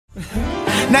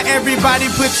Now everybody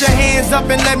put your hands up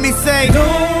and let me say,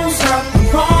 don't stop the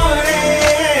party.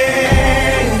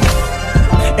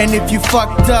 And if you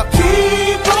fucked up,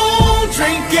 keep on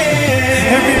drinking.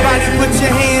 Everybody put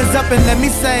your hands up and let me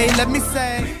say.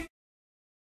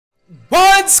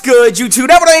 What's good, YouTube?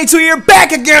 That here,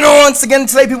 back again once again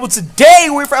today, people. Today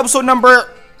we're for episode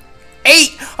number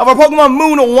 8 of our Pokemon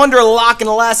Moon Wonderlock. In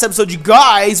the last episode, you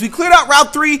guys, we cleared out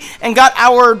Route 3 and got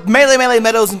our Melee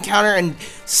Meadows encounter and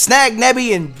snagged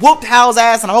Nebby and whooped Hal's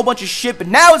ass and a whole bunch of shit. But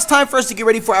now it's time for us to get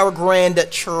ready for our grand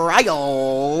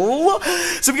trial.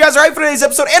 So if you guys are ready for today's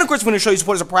episode, and of course we're going to show you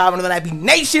support as a proud member of the Nappy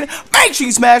Nation, make sure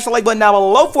you smash the like button down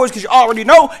below for us, because you already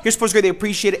know your support's greatly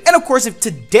appreciated. And of course, if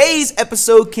today's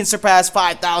episode can surpass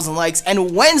 5,000 likes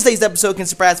and Wednesday's episode can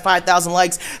surpass 5,000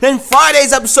 likes, then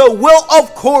Friday's episode will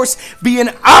of course be an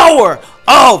hour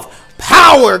of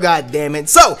power, goddammit.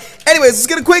 So, anyways, let's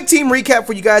get a quick team recap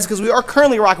for you guys, because we are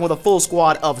currently rocking with a full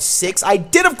squad of 6. I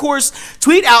did, of course,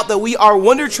 tweet out that we are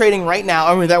Wonder Trading right now.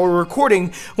 I mean, that we're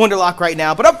recording Wonderlock right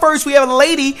now. But up first, we have a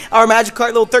lady, our Magikarp,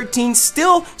 level 13.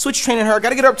 Still switch training her.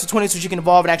 Gotta get her up to 20 so she can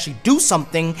evolve and actually do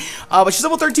something. But she's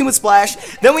level 13 with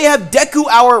Splash. Then we have Deku,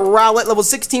 our Rowlet, level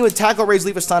 16 with Tackle, Raise,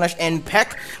 Leaf, Astonish, and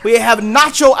Peck. We have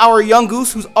Nacho, our Young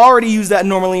Goose, who's already used that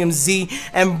Normalium Z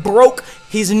and broke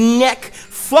his neck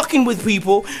fucking with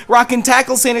people, rocking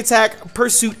Tackle, Sand Attack,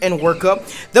 Pursuit, and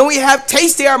Workup. Then we have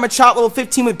Tasty, our Machop, level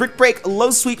 15 with Brick Break,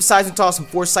 Low Sweep, Seismic Toss, and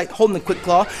Foresight, holding the Quick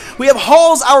Claw. We have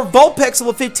Halls, our Vulpix,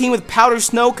 level 15 with Powder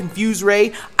Snow, Confuse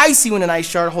Ray, Icy Wind, and Ice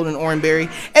Shard, holding Oranberry.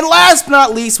 And last but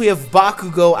not least, we have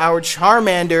Bakugo, our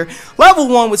Charmander, level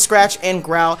 1 with Scratch and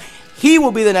Growl. He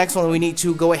will be the next one that we need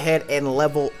to go ahead and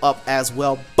level up as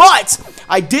well. But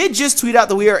I did just tweet out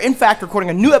that we are in fact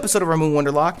recording a new episode of our Moon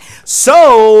Wonderlock.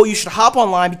 So you should hop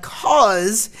online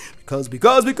because we're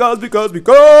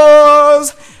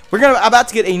about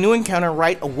to get a new encounter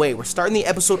right away. We're starting the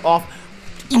episode off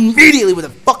immediately with a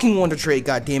fucking Wonder Trade,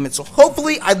 goddammit. So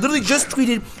hopefully, I literally just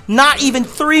tweeted not even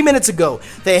 3 minutes ago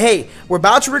that, hey, we're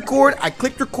about to record. I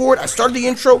clicked record. I started the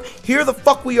intro. Here the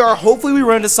fuck we are. Hopefully we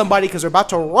run into somebody, because we're about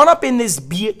to run up in this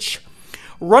bitch.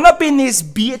 Run up in this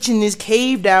bitch in this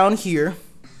cave down here.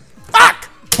 Fuck!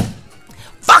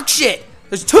 Fuck shit!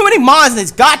 There's too many mons in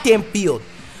this goddamn field.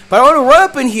 But I want to run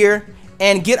up in here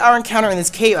and get our encounter in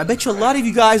this cave. I bet you a lot of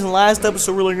you guys in the last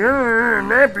episode were like,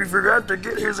 Nappy forgot to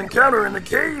get his encounter in the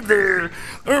cave there.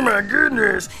 Oh my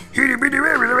goodness.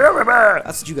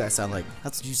 That's what you guys sound like.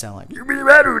 That's what you sound like.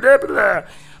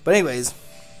 But anyways,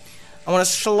 I want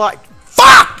to select.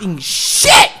 Fucking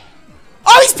shit!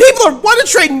 All these people are Wonder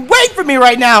Trading way for me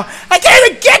right now. I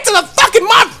can't even get to the fucking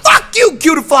mod. Fuck you,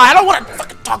 Cutify. I don't want to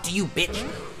fucking talk to you, bitch.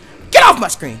 Get off my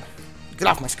screen. Get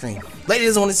off my screen. Lady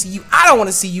doesn't want to see you. I don't want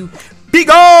to see you. Be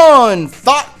gone!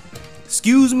 Thought.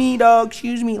 Excuse me, dog.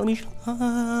 Excuse me. Let me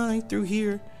slide through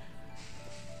here.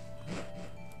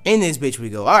 In this bitch we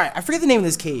go. Alright, I forget the name of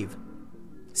this cave.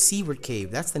 Seaward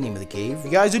Cave. That's the name of the cave.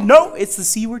 You guys didn't know? It's the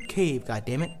Seaward Cave. God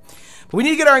damn it. But we need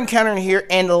to get our encounter in here.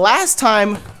 And the last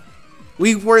time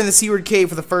we were in the Seaward Cave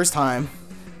for the first time,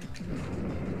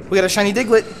 we got a shiny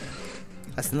Diglett.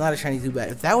 That's not a shiny Zubat.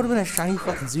 If that would have been a shiny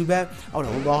fucking Zubat, I would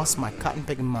have lost my cotton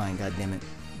picking mind. God damn it.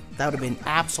 That would have been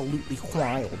absolutely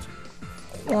wild.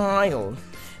 Wild.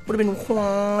 Would have been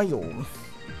wild.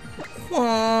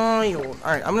 Wild.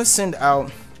 Alright, I'm gonna send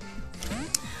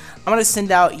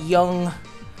out young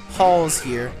Halls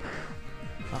here.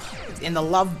 In the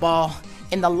love ball.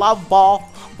 In the love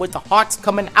ball. With the hearts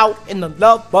coming out in the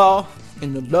love ball.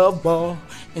 In the love ball.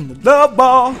 In the love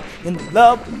ball. In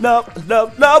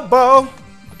the love ball.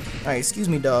 Alright, excuse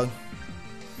me, dog.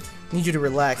 Need you to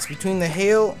relax. Between the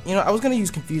hail, you know, I was gonna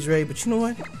use Confuse Ray, but you know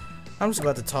what? I'm just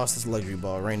about to toss this luxury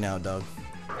ball right now, dog.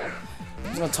 I'm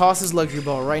just gonna toss this luxury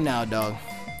ball right now, dog.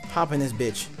 Hop in this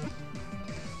bitch.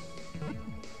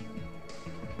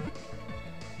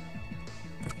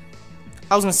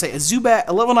 I was gonna say,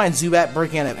 a level 9 Zubat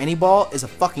breaking out of any ball is a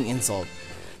fucking insult.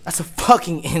 That's a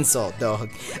fucking insult, dog.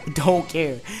 I don't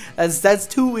care. That's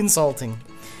too insulting.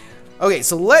 Okay,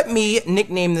 so let me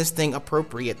nickname this thing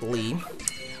appropriately.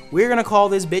 We're gonna call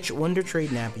this bitch Wonder Trade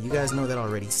Nappy. You guys know that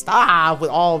already. Stop with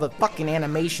all the fucking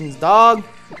animations, dog.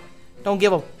 Don't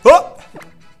give a fuck.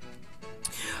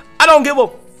 I don't give a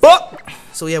fuck.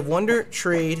 So we have Wonder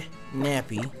Trade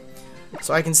Nappy.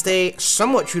 So I can stay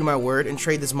somewhat true to my word and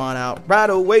trade this mon out right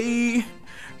away.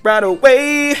 Right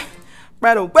away.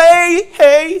 Right away.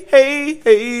 Hey, hey,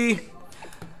 hey.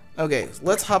 Okay, so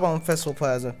let's hop on Festival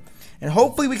Plaza. And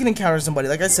hopefully we can encounter somebody.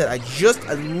 Like I said, I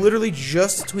literally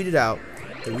just tweeted out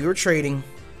that we were trading.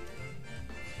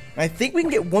 I think we can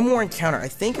get one more encounter. I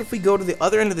think if we go to the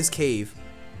other end of this cave.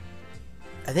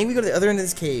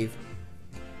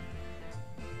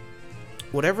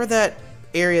 whatever that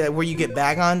area where you get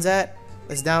Bagons at,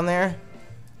 that's down there,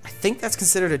 I think that's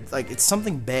considered a, like, it's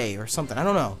something Bay or something. I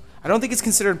don't know. I don't think it's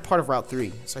considered part of Route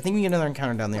 3. So I think we get another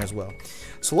encounter down there as well.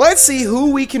 So let's see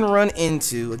who we can run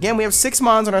into. Again, we have 6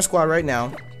 Mons on our squad right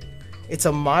now. It's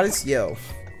a modest, yo.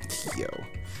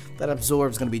 That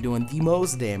Absorb's gonna be doing the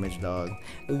most damage, dog.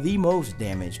 The most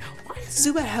damage. Why does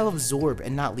Zubat have Absorb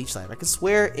and not Leech Life? I could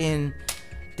swear in...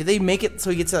 Did they make it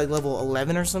so he gets to like level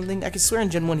 11 or something? I could swear in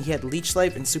Gen 1 he had Leech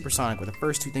Life and Supersonic were the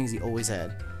first 2 things he always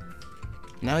had.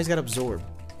 Now he's got Absorb.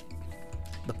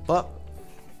 The fuck?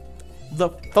 The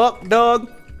fuck, dog?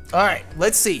 Alright,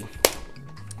 let's see.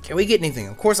 Can we get anything?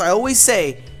 Of course, I always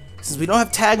say, since we don't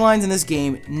have taglines in this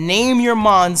game, name your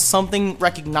Mon something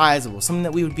recognizable, something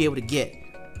that we would be able to get.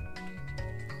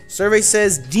 Survey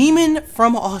says, Demon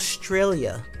from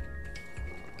Australia.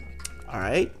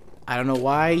 Alright. I don't know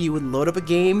why you would load up a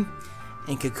game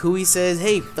and Kukui says,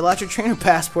 hey, fill out your trainer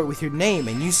passport with your name,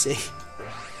 and you say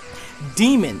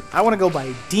Demon. I want to go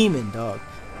by Demon, dog.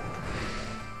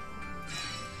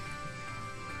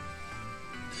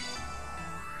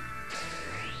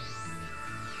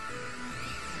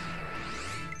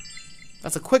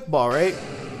 That's a quick ball, right?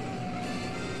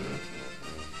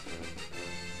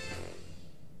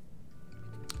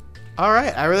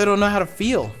 Alright, I really don't know how to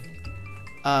feel.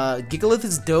 Gigalith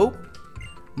is dope.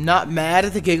 Not mad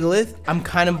at the Gigalith. I'm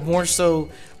kind of more so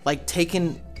like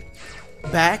taken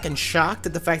back and shocked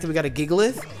at the fact that we got a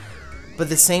Gigalith. But at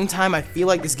the same time, I feel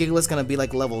like this Gigalith's gonna be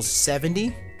like level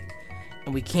 70.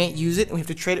 And we can't use it, and we have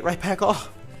to trade it right back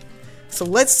off. So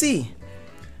let's see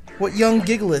what young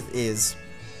Gigalith is.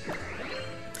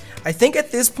 I think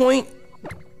at this point,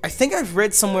 I think I've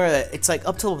read somewhere that it's like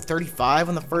up to level 35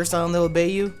 on the first island they'll obey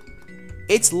you.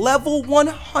 It's level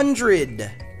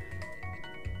 100.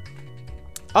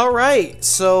 Alright,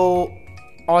 so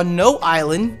on no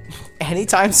island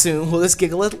anytime soon will this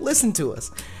Gigalith listen to us.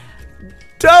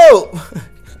 Dope!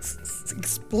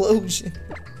 Explosion.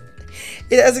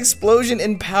 It has Explosion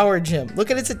and Power Gem.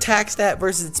 Look at its attack stat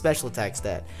versus its special attack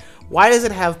stat. Why does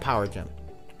it have Power Gem?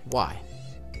 Why?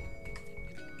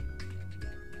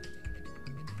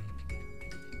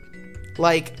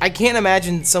 Like, I can't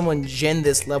imagine someone gen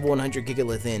this level 100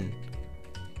 Gigalith in.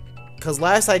 Because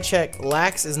last I checked,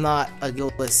 Lax is not a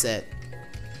Gigalith set.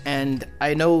 And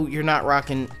I know you're not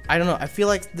rocking... I don't know, I feel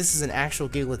like this is an actual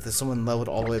Gigalith that someone leveled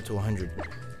all the way up to 100.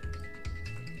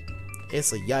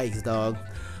 It's a yikes, dog.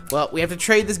 Well, we have to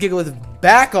trade this Gigalith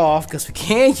back off because we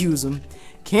can't use him.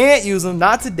 Can't use him.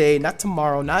 Not today, not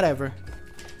tomorrow, not ever.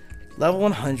 Level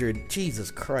 100. Jesus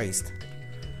Christ.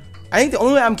 I think the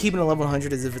only way I'm keeping a level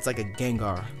 100 is if it's like a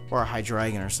Gengar or a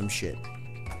Hydreigon or some shit.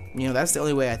 You know, that's the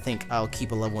only way I think I'll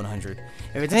keep a level 100.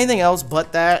 If it's anything else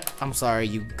but that, I'm sorry,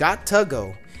 you got to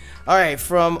go. Alright,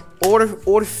 from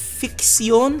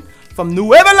Orfixion from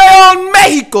Nuevo León,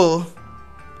 Mexico.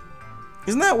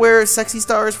 Isn't that where Sexy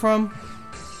Star is from?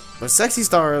 But Sexy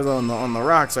Star is on the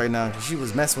rocks right now because she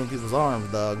was messing with people's arms,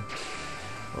 dog.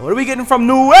 What are we getting from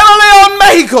Nuevo León,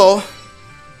 Mexico?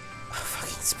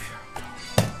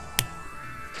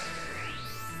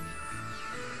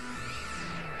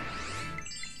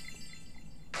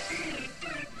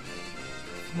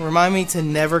 Remind me to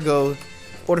never go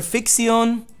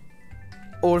Orfixion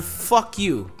or fuck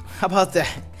you. How about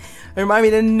that? Remind me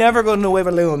to never go to Nuevo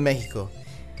León, Mexico.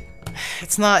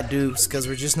 It's not Dukes because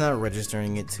we're just not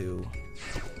registering it to.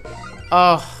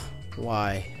 Oh,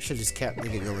 why? I should have just kept the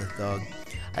Gigalith, dog.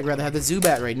 I'd rather have the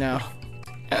Zubat right now.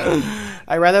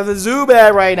 I'd rather have the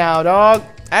Zubat right now, dog.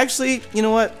 Actually, you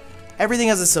know what? Everything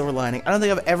has a silver lining. I don't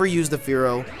think I've ever used a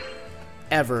Fearow.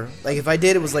 Ever. Like, if I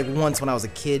did, it was like once when I was a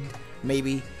kid.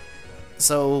 Maybe.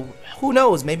 So, who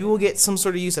knows? Maybe we'll get some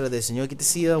sort of use out of this and you'll get to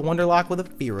see a Wonderlock with a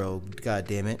Fearow. God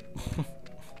damn it.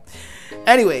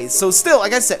 Anyways, so still,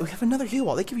 like I said, we have another heal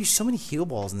ball. They give you so many heal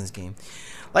balls in this game.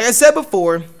 Like I said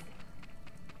before,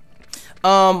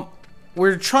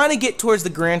 we're trying to get towards the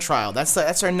Grand Trial.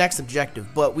 That's our next objective.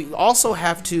 But we also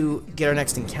have to get our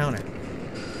next encounter.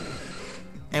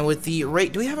 And with the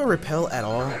rate, do we have a repel at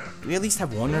all? Do we at least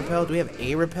have one repel? Do we have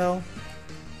a repel?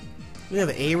 Do we have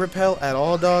a repel at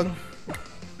all, dog?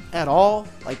 At all?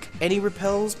 Like, any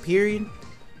repels, period?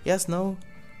 Yes, no?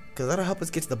 Because that'll help us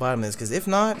get to the bottom of this. Because if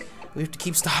not, we have to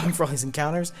keep stopping for all these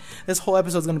encounters. This whole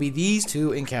episode is going to be these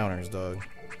 2 encounters, dog.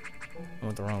 I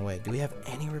went the wrong way. Do we have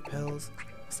any repels?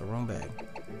 That's the wrong bag.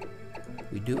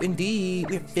 We do indeed.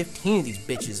 We have 15 of these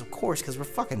bitches, of course, because we're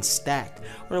fucking stacked.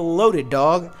 We're loaded,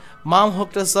 dog. Mom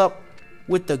hooked us up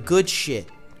with the good shit.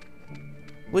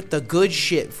 With the good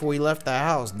shit before we left the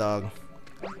house, dog.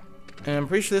 And I'm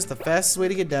pretty sure this is the fastest way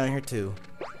to get down here, too.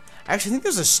 Actually, I think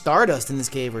there's a Stardust in this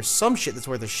cave or some shit that's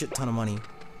worth a shit ton of money.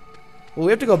 Well,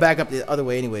 we have to go back up the other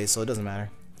way anyway, so it doesn't matter.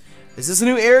 Is this a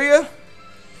new area?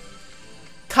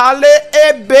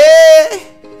 Kale'ebe!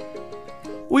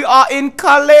 We are in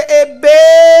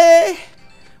Kale'ebe!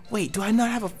 Wait, do I not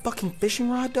have a fucking fishing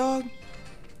rod, dog?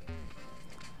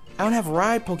 I don't have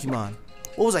ride Pokemon.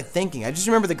 What was I thinking? I just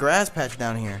remember the grass patch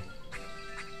down here.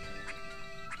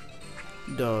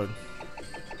 Dog.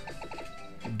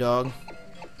 Dog.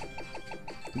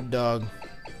 Dog.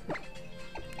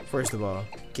 First of all,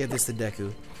 give this to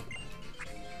Deku.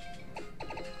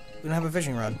 We don't have a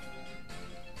fishing rod.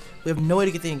 We have no way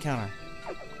to get the encounter.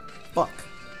 Fuck.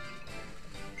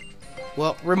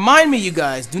 Well, remind me, you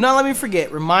guys. Do not let me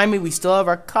forget. Remind me we still have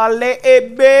our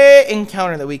Kale'ebe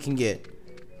encounter that we can get.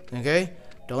 Okay?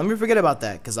 Don't let me forget about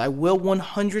that, because I will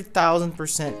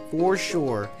 100,000% for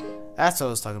sure. That's what I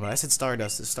was talking about. I said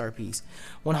Stardust, the Star Piece.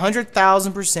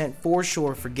 100,000% for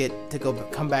sure forget to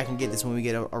come back and get this when we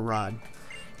get a rod.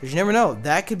 Because you never know.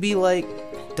 That could be like,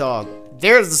 dog.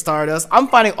 There's the Stardust. I'm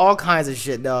finding all kinds of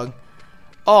shit, dog.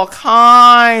 All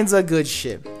kinds of good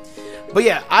shit. But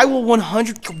yeah, I will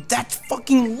 100. That's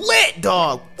fucking lit,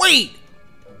 dog. Wait.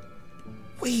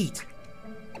 Wait.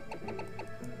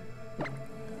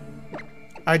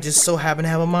 I just so happen to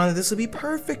have a mind that this will be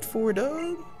perfect for it,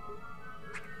 dog.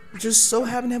 Just so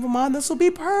happen to have a mind this will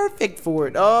be perfect for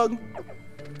it, dog.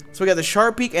 So we got the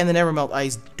Sharp Peak and the Nevermelt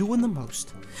Ice doing the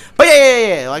most. But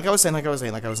yeah. Like I was saying.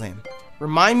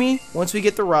 Remind me once we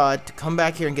get the rod to come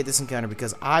back here and get this encounter,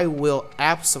 because I will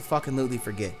abso-fucking-lutely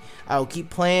forget. I will keep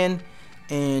playing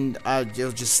and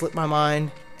it'll just slip my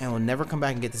mind and will never come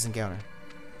back and get this encounter.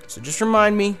 So just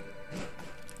remind me,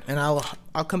 and I'll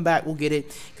come back. We'll get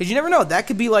it, because you never know. That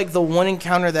could be like the one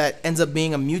encounter that ends up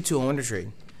being a Mewtwo in Wonder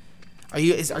Trade. Are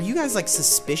you guys like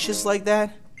suspicious like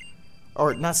that?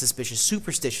 Or not suspicious,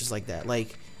 superstitious like that?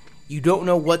 Like you don't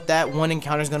know what that one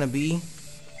encounter is gonna be.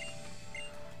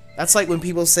 That's like when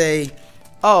people say,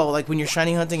 oh, like when you're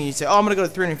shiny hunting and you say, oh, I'm gonna go to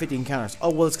 350 encounters. Oh,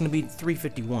 well, it's gonna be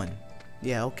 351.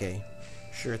 Yeah, okay.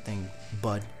 Sure thing,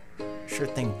 bud. Sure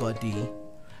thing, buddy.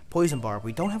 Poison Barb.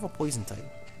 We don't have a poison type.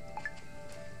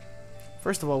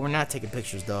 First of all, we're not taking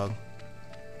pictures, dog.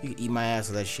 You can eat my ass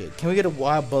with that shit. Can we get a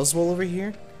wild Buzzwole over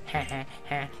here? Get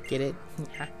it?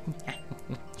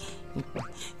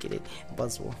 Get it?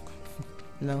 Buzzwole.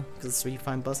 No, because that's where you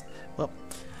find Buzz.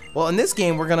 Well, in this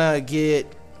game, we're gonna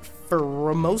get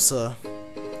Feromosa.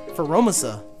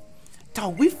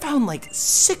 Dog, we found like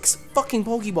 6 fucking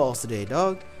Pokeballs today,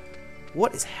 dog.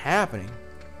 What is happening?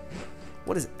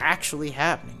 What is actually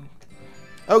happening?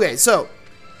 Okay, so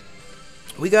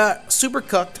we got super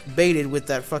cucked, baited with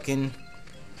that fucking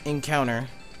encounter.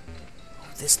 Oh,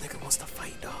 this nigga wants to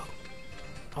fight, dog.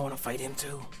 I want to fight him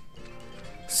too.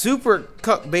 Super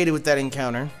cucked, baited with that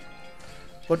encounter.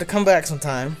 We'll have to come back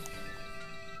sometime.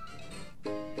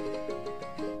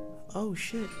 Oh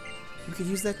shit, we could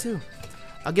use that too.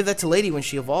 I'll give that to Lady when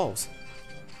she evolves.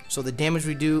 So the damage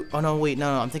we do. Oh no, wait,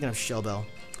 no, I'm thinking of Shell Bell.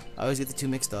 I always get the two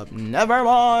mixed up. Never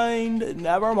mind.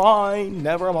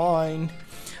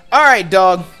 Alright,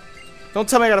 dog. Don't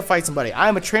tell me I gotta fight somebody. I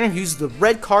am a trainer who uses the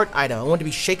red card item. I want to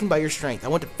be shaken by your strength. I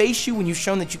want to face you when you've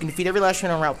shown that you can defeat every last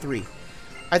trainer on Route 3.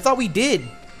 I thought we did.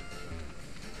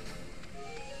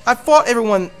 I fought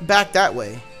everyone back that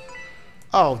way.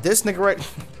 Oh, this nigga right.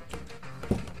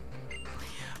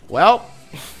 Well,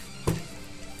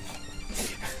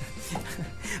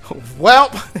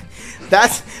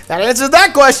 that answers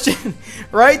that question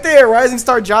right there. Rising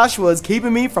Star Joshua is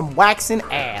keeping me from waxing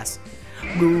ass.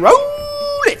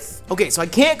 Gross. Okay, so I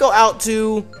can't go out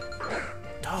to.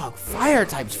 Dog, fire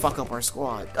types fuck up our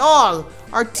squad. Dog,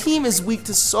 our team is weak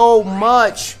to so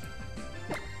much.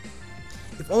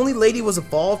 If only Lady was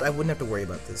evolved, I wouldn't have to worry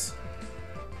about this.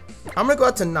 I'm gonna go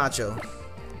out to Nacho.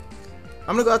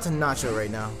 I'm gonna go out to Nacho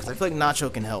right now, because I feel like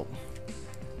Nacho can help.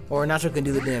 Or Nacho can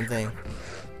do the damn thing.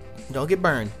 Don't get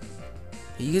burned.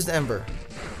 He used Ember.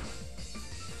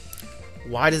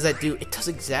 Why does that do? It does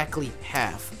exactly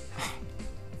half.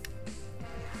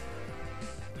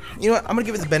 You know what? I'm gonna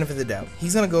give it the benefit of the doubt.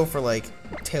 He's gonna go for like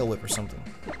Tail Whip or something.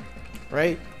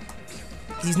 Right?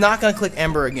 He's not gonna click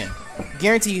Ember again.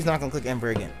 Guarantee he's not gonna click Ember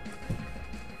again.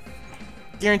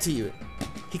 Guarantee you it.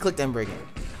 He clicked Ember again.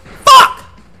 Fuck!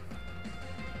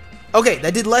 Okay,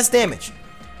 that did less damage.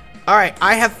 Alright,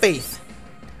 I have faith.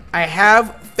 I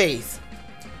have faith.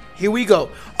 Here we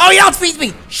go. Oh, he outspeeds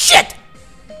me! Shit!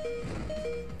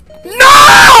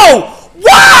 No!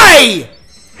 Why?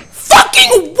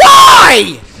 Fucking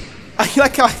why? I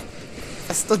like how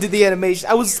I still did the animation.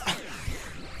 I was.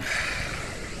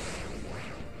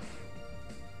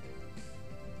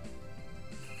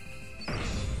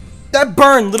 That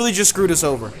burn literally just screwed us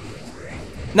over.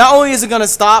 Not only is it gonna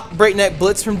stop Breakneck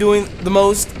Blitz from doing the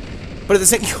most, but at the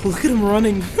same yo, look at him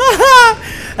running.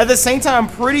 At the same time, I'm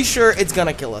pretty sure it's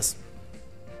gonna kill us.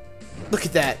 Look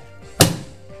at that.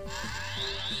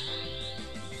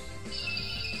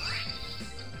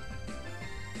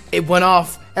 It went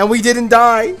off, and we didn't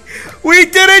die. We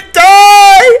didn't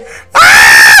die!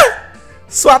 Ah!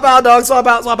 Swap out, dog. Swap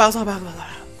out, swap out, swap out, swap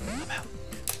out.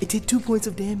 It did 2 points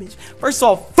of damage. First of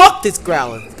all, fuck this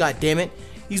Growler. God damn it.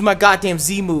 Use my goddamn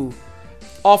Z move.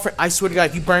 Offer. I swear to God,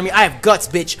 if you burn me, I have guts,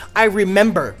 bitch. I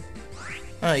remember.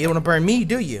 You don't want to burn me,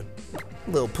 do you?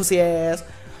 Little pussy ass.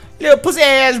 Little pussy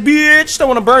ass bitch. Don't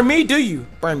want to burn me, do you?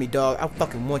 Burn me, dog. I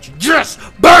fucking want you. Just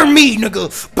burn me,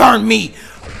 nigga. Burn me.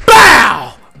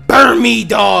 Bow. Burn me,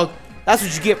 dog. That's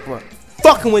what you get for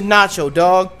fucking with Nacho,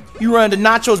 dog. You run into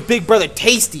Nacho's big brother,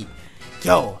 Tasty.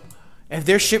 Yo, if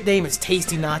their ship name is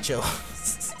Tasty Nacho.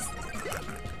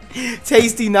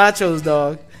 Tasty Nachos,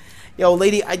 dog. Yo,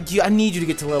 lady, I need you to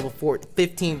get to level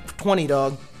 15, 20,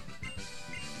 dog.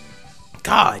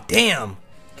 God damn.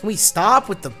 Can we stop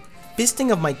with the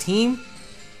fisting of my team?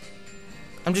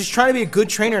 I'm just trying to be a good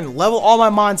trainer and level all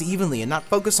my mons evenly and not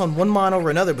focus on one mon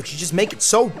over another, but you just make it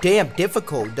so damn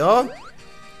difficult, dog.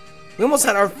 We almost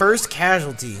had our first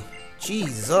casualty.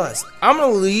 Jesus. I'm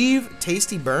gonna leave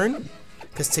Tasty burned,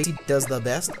 because Tasty does the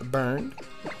best burned.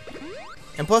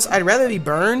 And plus, I'd rather be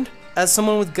burned as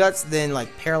someone with guts than,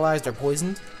 like, paralyzed or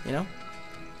poisoned, you know?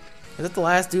 Is that the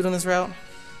last dude on this route?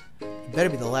 You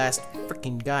better be the last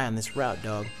freaking guy on this route,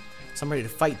 dog. So I'm ready to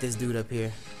fight this dude up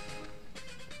here.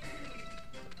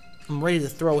 I'm ready to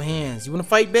throw hands. You wanna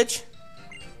fight, bitch?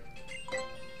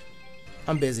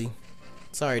 I'm busy.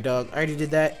 Sorry, dog. I already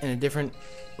did that in a different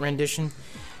rendition,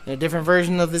 in a different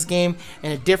version of this game,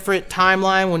 in a different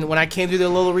timeline. When I came through the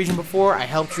Alola region before, I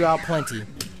helped you out plenty.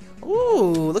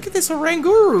 Ooh, look at this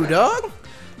Oranguru, dog. Look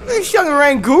at this young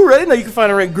Oranguru. I didn't know you could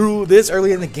find a Oranguru this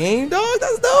early in the game, dog.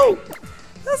 That's dope.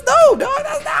 That's dope, dog.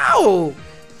 That's dope.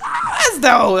 That's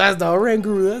dope. That's dope.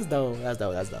 Oranguru. That's dope. That's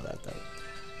dope. That's dope. That's dope.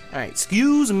 All right,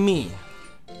 excuse me.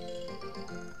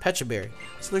 Pecha Berry.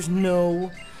 So there's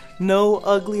no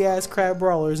ugly ass crab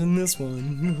brawlers in this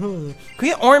one. Can we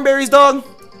get orange berries, dog?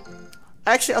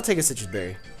 Actually, I'll take a citrus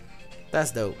berry.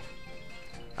 That's dope.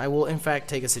 I will, in fact,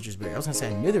 take a citrus berry. I was gonna say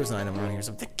I knew there was an item around here.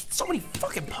 So many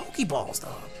fucking Pokeballs,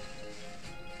 dog.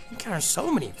 You encounter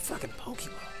so many fucking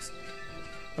Pokeballs.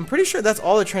 I'm pretty sure that's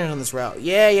all the trainers on this route.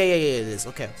 Yeah, it is.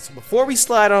 Okay, so before we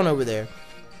slide on over there,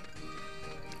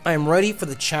 I am ready for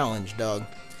the challenge, dog.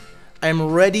 I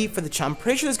am ready for the challenge. I'm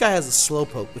pretty sure this guy has a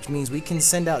Slowpoke, which means we can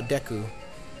send out Deku.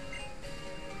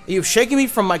 You have shaken me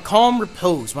from my calm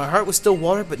repose. My heart was still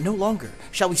water, but no longer.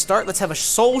 Shall we start? Let's have a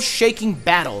soul-shaking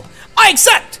battle. I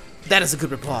accept! That is a good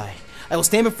reply. I will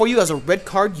stand before you as a red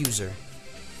card user.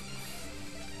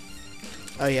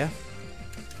 Oh, yeah?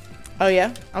 Oh,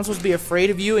 yeah? I'm supposed to be afraid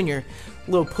of you and your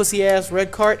little pussy-ass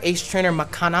red card? Ace Trainer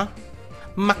Makana?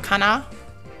 Makana?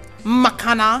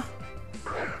 Makana?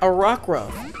 A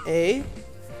Rockruff, eh?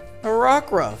 A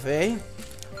Rockruff, eh?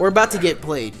 We're about to get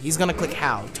played. He's gonna click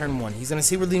How, turn 1. He's gonna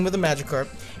see we're leading with a Magikarp,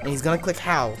 and he's gonna click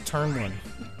How, turn 1.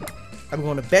 I'm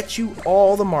going to bet you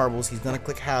all the marbles he's gonna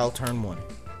click How, turn 1.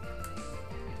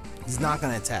 He's not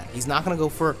gonna attack. He's not gonna go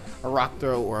for a Rock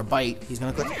Throw or a Bite. He's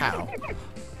gonna click How.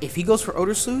 If he goes for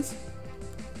Odor Sleuth,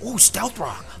 ooh, Stealth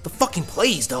Rock. The fucking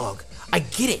plays, dog. I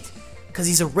get it, because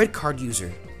he's a red card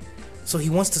user. So he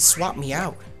wants to swap me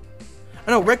out.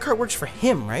 I know, red card works for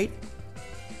him, right?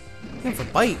 Him for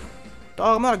Bite.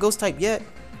 Dog, I'm not a ghost type yet.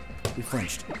 We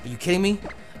flinched. Are you kidding me?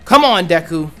 Come on,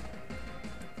 Deku.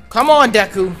 Come on,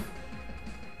 Deku.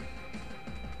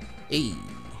 Hey.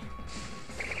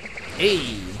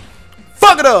 Hey.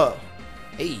 Fuck it up.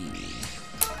 Hey.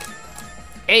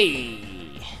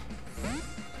 Hey.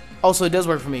 Also, it does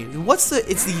work for me. It's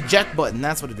the eject button.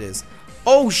 That's what it is.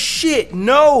 Oh, shit.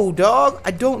 No, dog.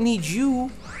 I don't need you.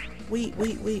 Wait.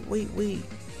 Wait,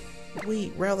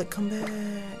 Rowlet, come back.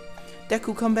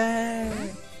 Deku, come back.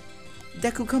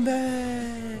 Deku, come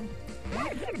back.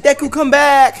 Deku, come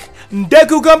back.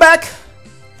 Deku, come back.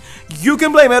 You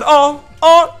can blame it all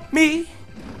on me.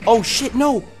 Oh, shit,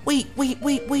 no. Wait,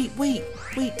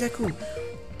 Deku.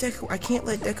 Deku, I can't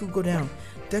let Deku go down.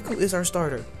 Deku is our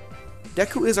starter.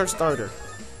 Deku is our starter.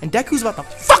 And Deku's about to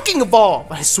fucking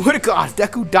evolve. I swear to God, if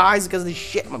Deku dies because of this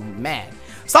shit, I'm mad.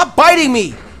 Stop biting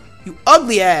me, you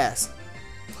ugly ass.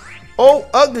 Oh,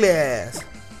 ugly ass.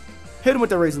 Hit him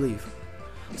with the Razor Leaf.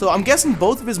 So I'm guessing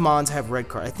both of his mons have red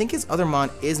card. I think his other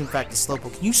mon is in fact a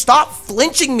Slowpoke. Can you stop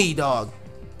flinching me, dog?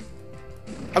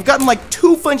 I've gotten like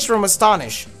 2 flinch from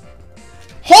Astonish.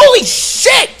 Holy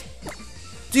shit!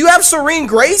 Do you have Serene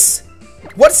Grace?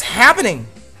 What's happening?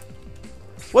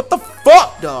 What the f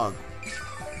fuck, dog?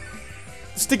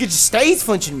 This nigga just stays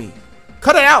flinching me.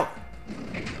 Cut it out.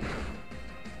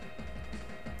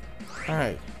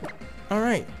 Alright.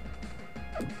 Alright.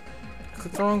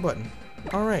 Click the wrong button.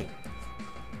 Alright.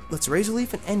 Let's Razor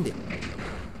Leaf and end it.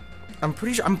 I'm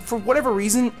pretty sure, for whatever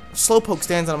reason, Slowpoke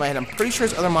stands out of my head. I'm pretty sure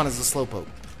his other mon is a Slowpoke.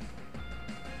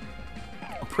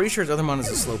 I'm pretty sure his other mon is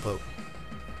a Slowpoke.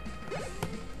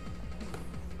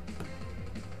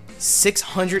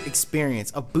 600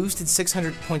 experience. A boosted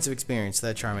 600 points of experience to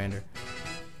that Charmander.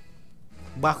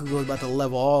 Bakugo is about to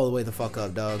level all the way the fuck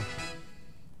up, dog.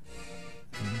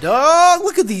 Dog,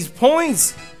 look at these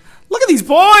points. Look at these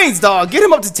points, dog. Get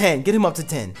him up to 10. Get him up to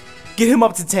 10. Get him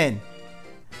up to 10.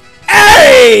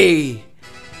 Hey!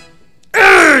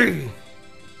 Hey!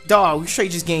 Dog, we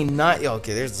straight just gained 9.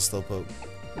 Okay, there's the Slowpoke.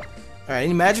 Alright,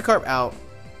 any Magikarp out.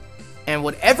 And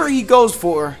whatever he goes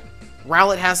for,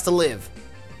 Rowlet has to live.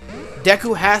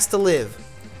 Deku has to live.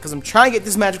 Because I'm trying to get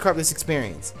this Magikarp this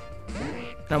experience.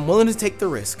 And I'm willing to take the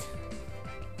risk.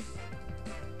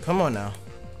 Come on now.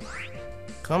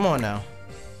 Come on now.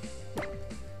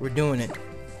 We're doing it.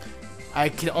 I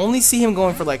can only see him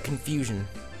going for like confusion.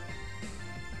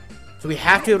 So we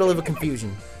have to be able to live with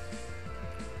confusion.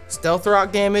 Stealth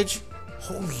rock damage.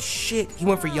 Holy shit. He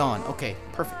went for yawn. Okay,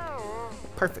 perfect.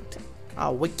 Perfect.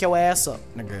 I'll wake your ass up,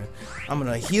 nigga. I'm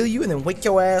gonna heal you and then wake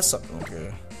your ass up,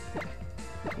 nigga.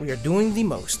 We are doing the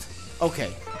most.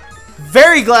 Okay.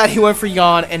 Very glad he went for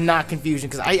yawn and not confusion,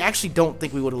 because I actually don't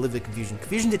think we would have lived with confusion.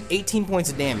 Confusion did 18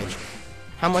 points of damage.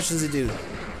 How much does it do?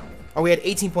 Oh, we had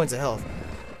 18 points of health.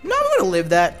 No, we would have lived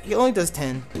that. He only does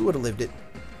 10. We would have lived it.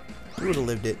 We would have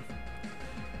lived it.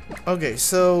 Okay,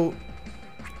 so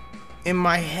in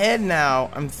my head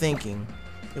now, I'm thinking,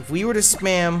 if we were to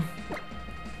spam,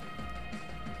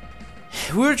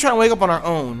 if we were trying to wake up on our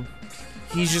own,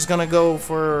 he's just gonna go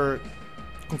for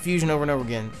confusion over and over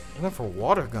again. He went for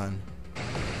water gun.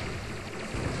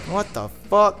 What the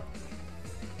fuck?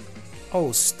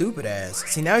 Oh, stupid ass.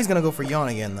 See, now he's gonna go for yawn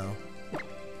again, though.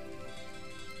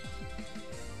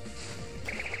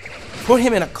 Put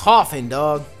him in a coffin,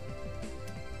 dog.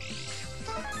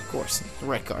 Of course, the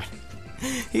red card.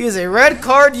 He is a red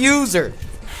card user.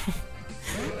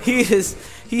 He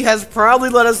has proudly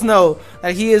let us know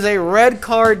that he is a red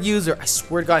card user. I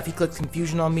swear to God, if he clicks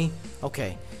confusion on me,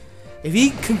 okay. If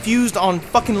he confused on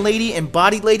fucking lady and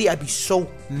body lady, I'd be so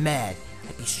mad.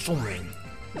 I'd be so mad.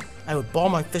 I would ball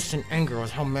my fist in anger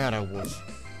with how mad I was.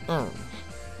 I'd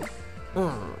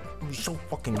be so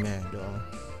fucking mad, dog.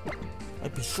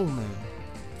 I'd be so mad.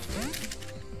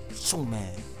 So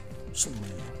mad. So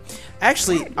mad.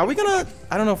 Actually, are we gonna...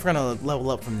 I don't know if we're gonna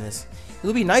level up from this. It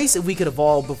would be nice if we could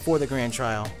evolve before the grand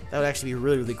trial. That would actually be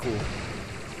really, really cool.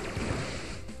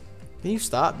 Can you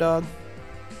stop, dog?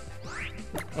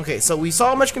 Okay, so we saw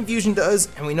how much confusion does,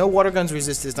 and we know water guns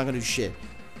resist it. It's not gonna do shit.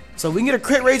 So if we can get a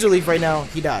crit Razor Leaf right now,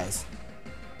 he dies.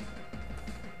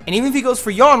 And even if he goes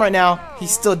for yawn right now,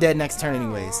 he's still dead next turn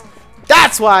anyways.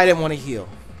 That's why I didn't want to heal.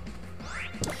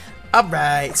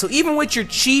 Alright, so even with your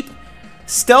cheap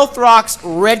Stealth Rock's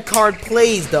red card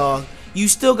plays, dog, you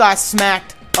still got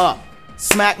smacked up.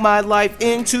 Smack my life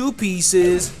into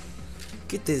pieces.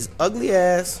 Get this ugly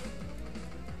ass.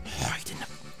 Oh, he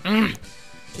didn't.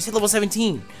 Just hit level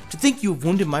 17. To think you have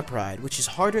wounded my pride, which is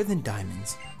harder than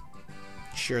diamonds.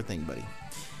 Sure thing, buddy.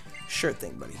 Sure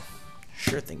thing, buddy.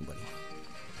 Sure thing, buddy.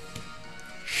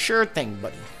 Sure thing,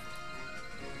 buddy.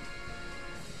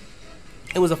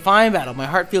 It was a fine battle. My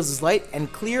heart feels as light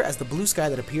and clear as the blue sky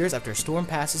that appears after a storm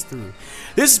passes through.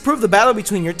 This has proved the battle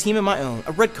between your team and my own.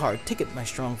 A red card. Take it, my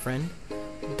strong friend.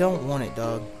 Don't want it,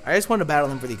 dog. I just wanted to battle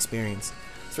him for the experience.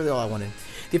 That's really all I wanted.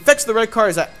 The effects of the red card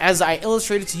is that, as I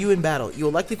illustrated to you in battle, you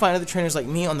will likely find other trainers like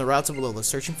me on the routes of Alola,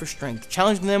 searching for strength.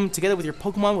 Challenging them together with your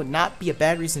Pokemon would not be a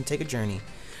bad reason to take a journey.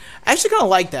 I actually kind of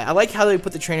like that. I like how they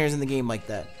put the trainers in the game like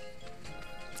that.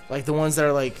 Like the ones that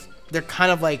are like, they're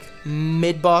kind of like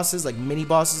mid-bosses, like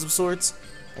mini-bosses of sorts,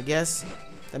 I guess.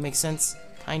 That makes sense?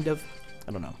 Kind of.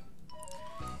 I don't know.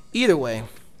 Either way,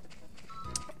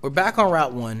 we're back on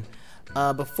Route 1.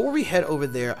 Before we head over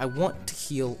there, I want to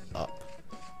heal up.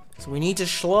 So we need to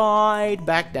slide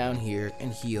back down here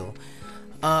and heal.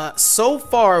 So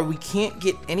far, we can't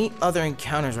get any other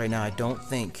encounters right now, I don't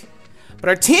think. But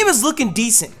our team is looking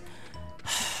decent.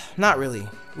 Not really.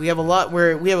 We have a lot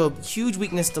where we have a huge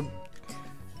weakness to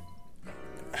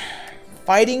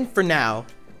fighting for now.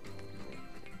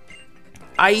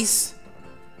 Ice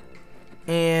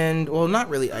and, well, not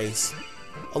really ice.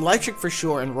 Electric for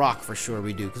sure and rock for sure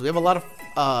we do, because we have a lot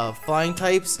of flying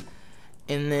types.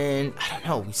 And then, I don't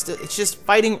know, we still, it's just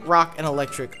fighting rock and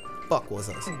electric fuck was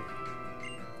us.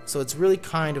 So it's really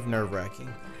kind of nerve-wracking.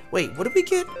 Wait, what did we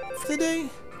get for the day?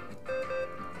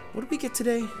 What did we get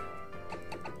today?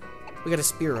 We got a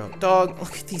Spearow. Dog,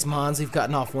 look at these mons we've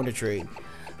gotten off Wonder Trade.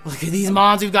 Look at these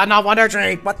mons we've gotten off Wonder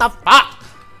Trade. What the fuck?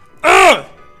 Ugh!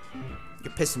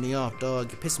 You're pissing me off,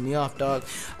 dog. You're pissing me off, dog.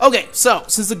 Okay, so,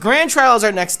 since the Grand Trial is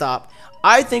our next stop,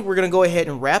 I think we're going to go ahead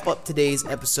and wrap up today's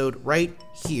episode right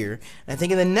here. And I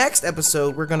think in the next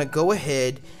episode, we're going to go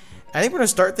ahead, I think we're going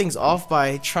to start things off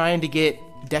by trying to get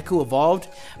Deku evolved,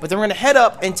 but then we're going to head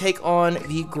up and take on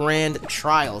the Grand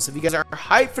Trials. If you guys are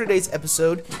hyped for today's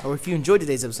episode, or if you enjoyed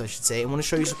today's episode, I should say, and want to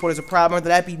show your support as a proud member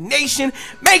of the Nappy Nation,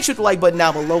 make sure to hit the like button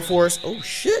down below for us. Oh,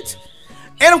 shit.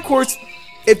 And, of course,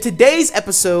 if today's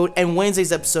episode and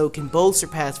Wednesday's episode can both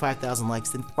surpass 5,000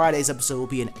 likes, then Friday's episode will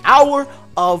be an hour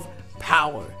of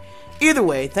power. Either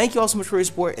way, thank you all so much for your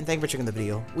support, and thank you for checking the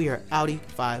video. We are outie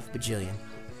 5 bajillion.